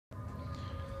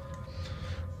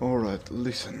Alright,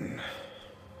 listen.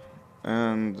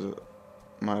 And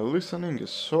my listening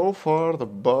is so far the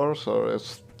bars are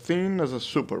as thin as a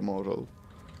supermodel.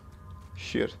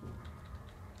 Shit.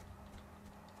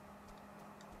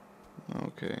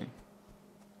 Okay.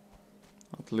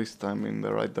 At least I'm in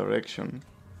the right direction.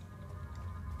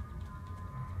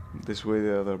 This way they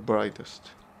are the brightest.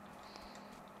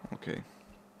 Okay.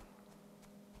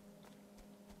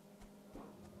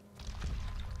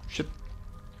 Shit.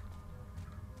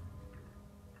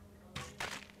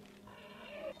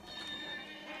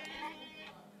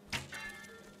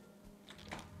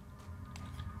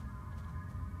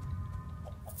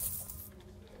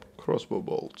 Crossbow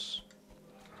bolts.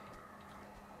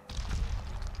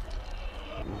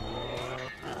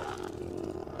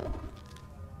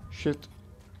 Shit.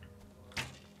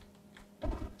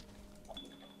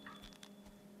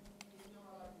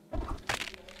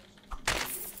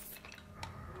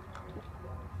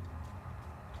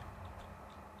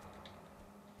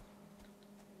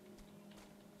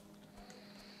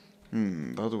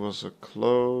 That was a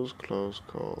close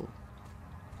call.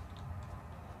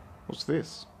 What's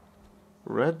this?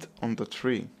 Red on the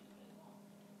tree.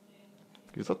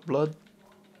 Is that blood?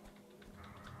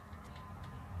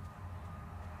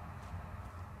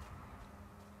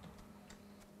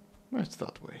 It's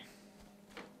that way.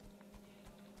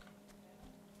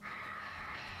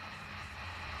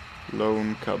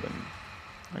 Lone cabin.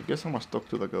 I guess I must talk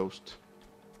to the ghost.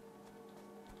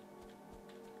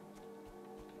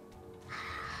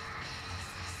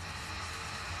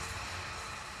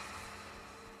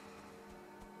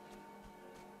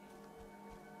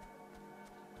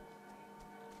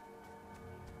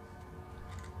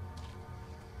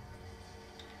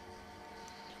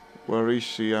 Where is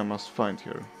she? I must find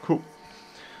her. Who?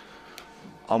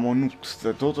 Amonut,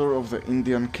 the daughter of the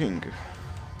Indian king.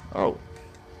 Oh,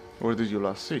 where did you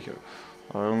last see her?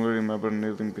 I only remember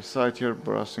kneeling beside her,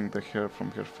 brushing the hair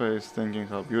from her face, thinking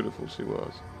how beautiful she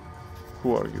was.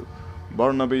 Who are you?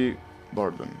 Barnaby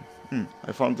Burden.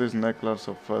 I found this necklace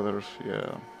of feathers,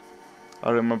 yeah.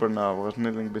 I remember now, I was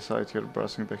kneeling beside her,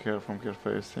 brushing the hair from her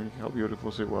face, thinking how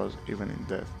beautiful she was, even in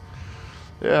death.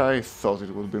 Yeah, I thought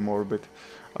it would be morbid.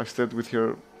 I stayed with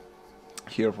her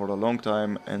here for a long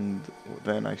time, and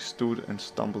then I stood and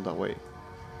stumbled away.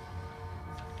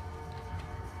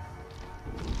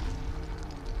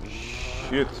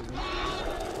 Shit.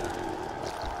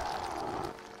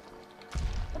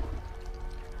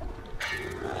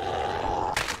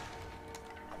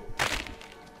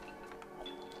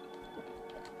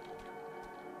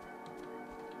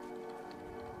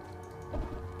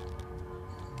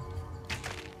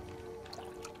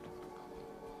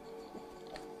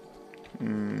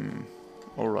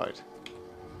 Alright.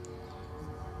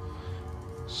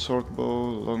 Short bow,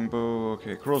 long bow,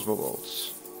 okay, crossbow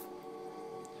bolts.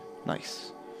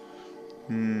 Nice.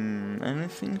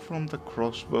 Anything from the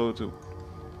crossbow to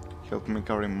help me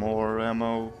carry more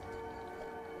ammo?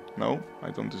 No,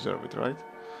 I don't deserve it, right?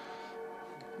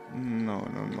 No,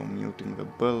 muting the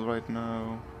bell right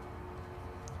now.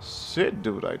 Shit,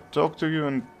 dude, I talked to you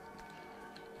and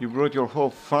you brought your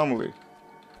whole family.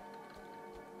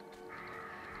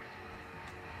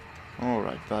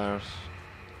 Alright,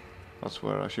 that's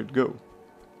where I should go.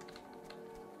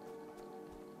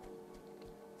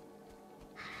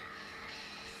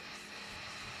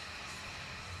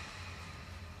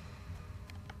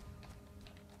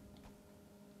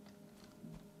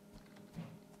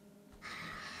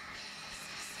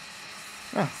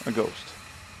 Ah, a ghost.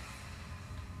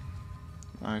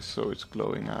 I saw its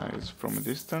glowing eyes from a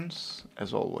distance,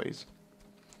 as always.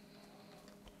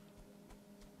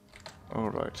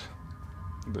 Alright,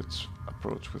 let's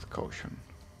approach with caution.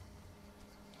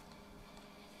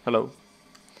 Hello.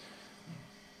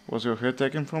 Was your head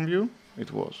taken from you?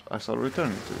 It was. I shall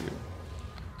return it to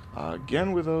you.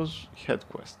 Again with those head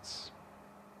quests.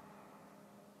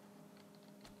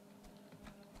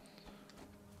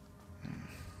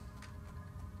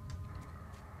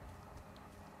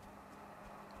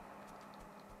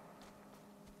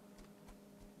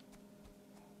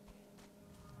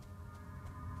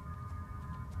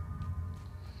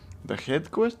 The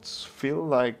head quests feel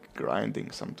like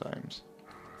grinding sometimes.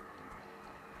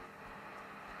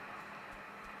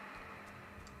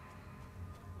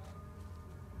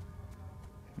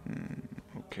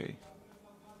 Okay.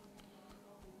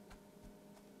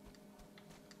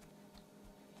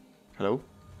 Hello?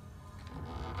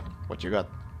 What you got?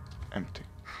 Empty.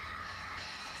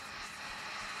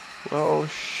 Well,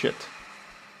 shit.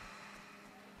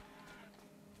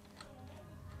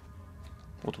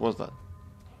 What was that?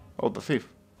 Oh, the thief.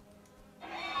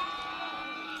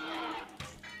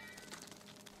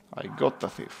 I got the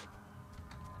thief.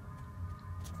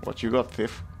 What you got,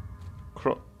 thief?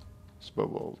 Crossbow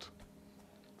bolt.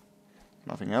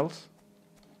 Nothing else?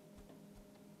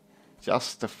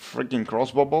 Just a freaking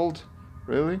crossbow bolt?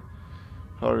 Really?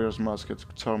 Harrier's musket,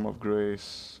 charm of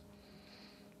grace,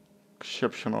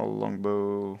 exceptional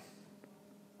longbow.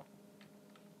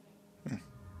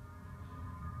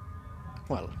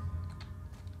 Well.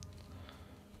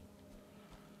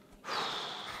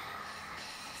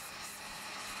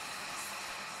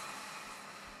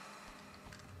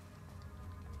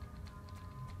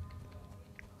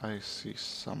 I see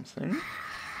something,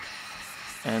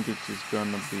 and it is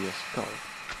gonna be a skull.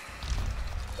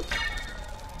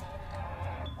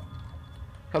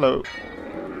 Hello.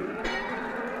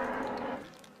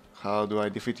 How do I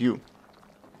defeat you?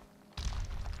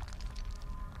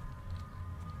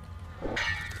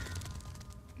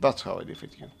 That's how I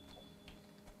defeat you.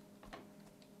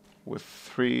 With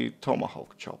 3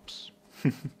 tomahawk chops.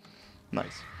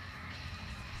 Nice.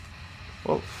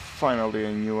 Well, finally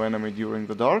a new enemy during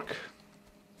the dark.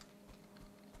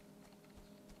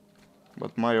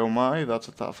 But my oh my, that's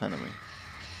a tough enemy.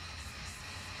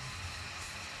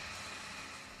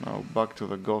 Now back to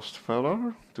the ghost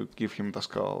fella to give him the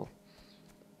skull.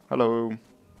 Hello.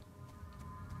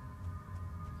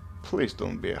 Please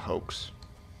don't be a hoax.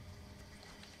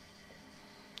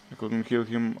 I couldn't kill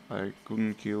him, I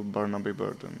couldn't kill Barnaby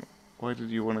Burden. Why did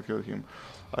you want to kill him?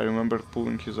 I remembered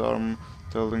pulling his arm,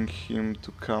 telling him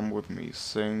to come with me,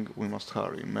 saying we must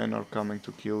hurry. Men are coming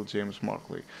to kill James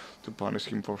Markley, to punish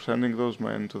him for sending those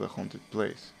men to the haunted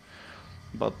place.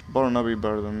 But Barnaby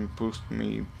Burden pushed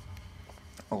me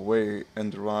away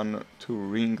and ran to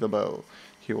ring the bell.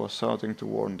 He was shouting to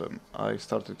warn them. I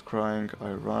started crying,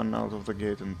 I ran out of the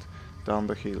gate and down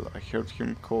the hill. I heard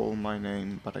him call my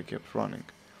name, but I kept running.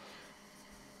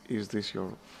 Is this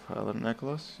your father,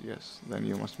 Nicholas? Yes, then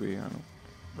you must be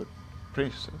the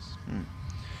princess.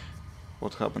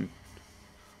 What happened?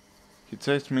 He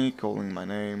chased me, calling my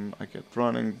name. I kept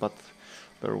running, but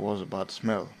there was a bad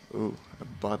smell. Ooh, a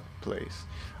bad place.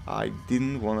 I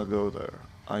didn't want to go there.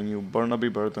 I knew Barnaby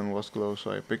Burden was close,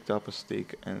 so I picked up a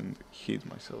stick and hid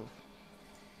myself.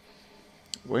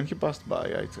 When he passed by,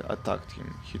 I attacked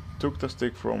him. He took the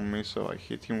stick from me, so I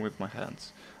hit him with my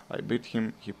hands. I beat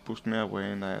him, he pushed me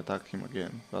away, and I attacked him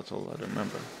again. That's all I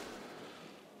remember.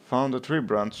 Found a tree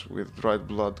branch with dried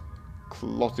blood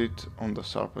clotted on the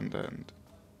sharpened end.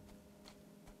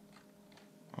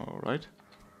 Alright.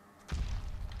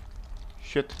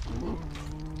 Shit.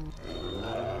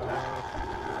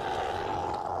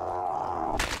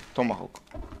 Tomahawk.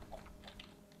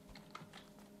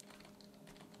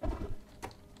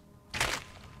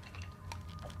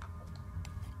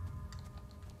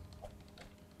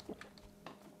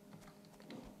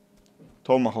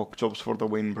 Tomahawk chops for the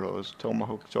win, bros.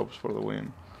 Tomahawk chops for the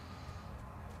win.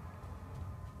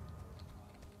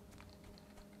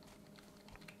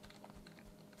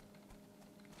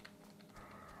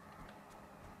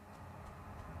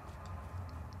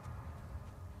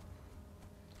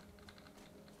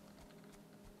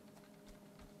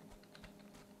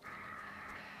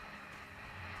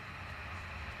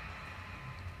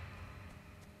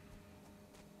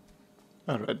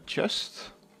 A red chest.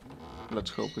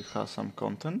 Let's hope it has some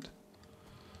content.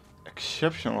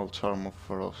 Exceptional charm of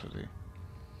ferocity.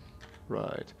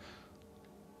 Right.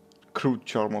 Crude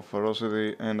charm of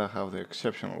ferocity, and I have the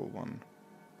exceptional one.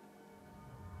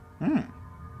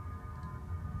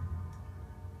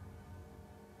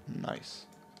 Nice.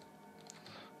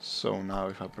 So now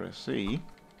if I press E,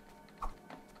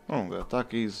 oh, the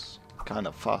attack is kind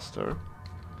of faster.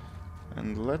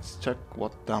 And let's check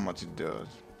what damage it does.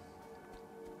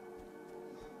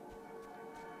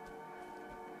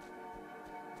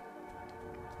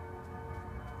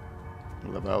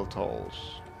 The bell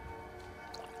tolls.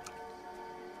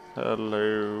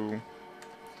 Hello.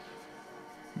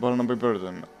 Barnaby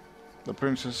Burden. The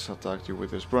princess attacked you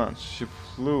with this branch. She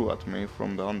flew at me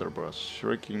from the underbrush,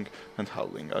 shrieking and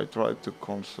howling. I tried to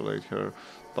consolate her,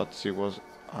 but she was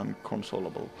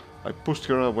unconsolable. I pushed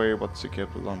her away, but she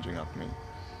kept lunging at me.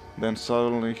 Then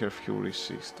suddenly her fury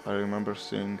ceased. I remember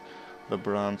seeing the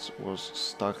branch was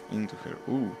stuck into her.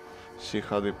 Ooh, she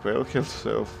had impaled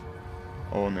herself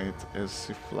on it as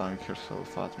she flung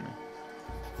herself at me.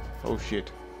 Oh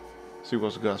shit. She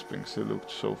was gasping, she looked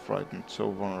so frightened,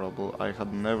 so vulnerable. I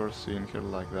had never seen her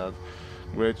like that.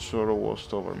 Great sorrow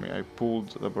washed over me. I pulled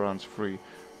the branch free,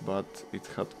 but it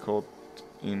had caught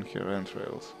in her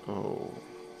entrails. Oh.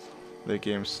 They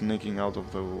came sneaking out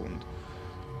of the wound.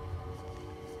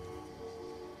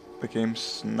 They came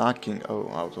snacking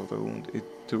out of the wound. It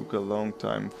took a long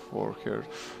time for her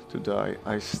to die,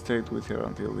 I stayed with her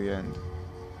until the end.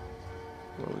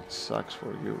 Well, it sucks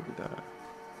for you, Vidara.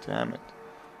 Damn it.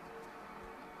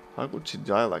 How could she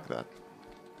die like that?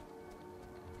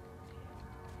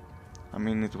 I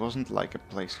mean, it wasn't like a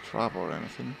placed trap or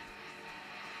anything.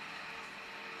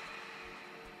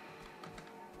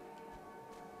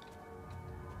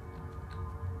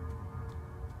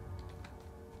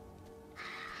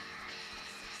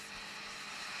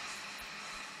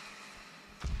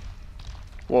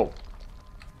 Whoa.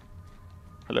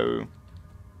 Hello.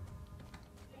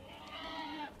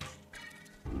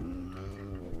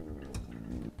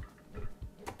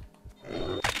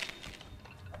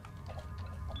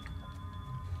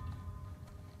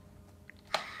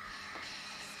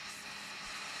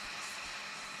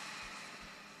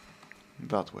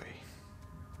 That way.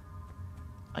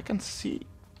 I can see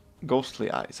ghostly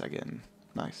eyes again.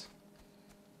 Nice.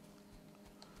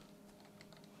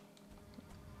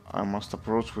 I must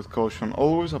approach with caution.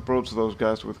 Always approach those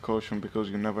guys with caution because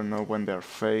you never know when they're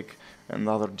fake and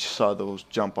other shadows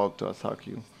jump out to attack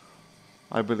you.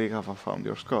 I believe I have found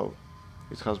your skull.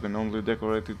 It has been only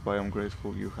decorated, but I am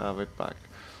grateful you have it back.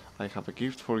 I have a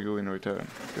gift for you in return.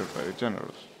 You're very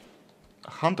generous.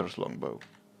 A hunter's longbow.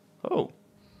 Oh.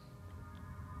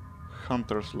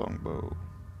 Hunter's longbow.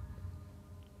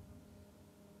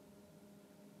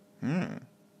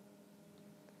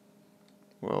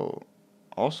 Well,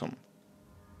 awesome.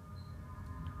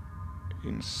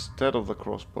 Instead of the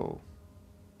crossbow.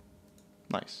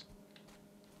 Nice.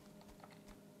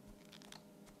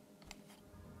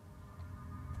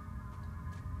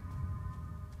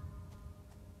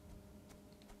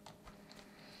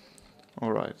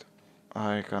 Alright.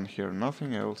 I can hear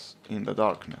nothing else in the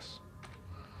darkness.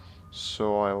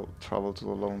 So I'll travel to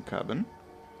the lone cabin.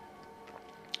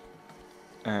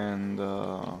 And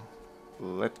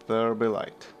let there be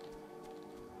light.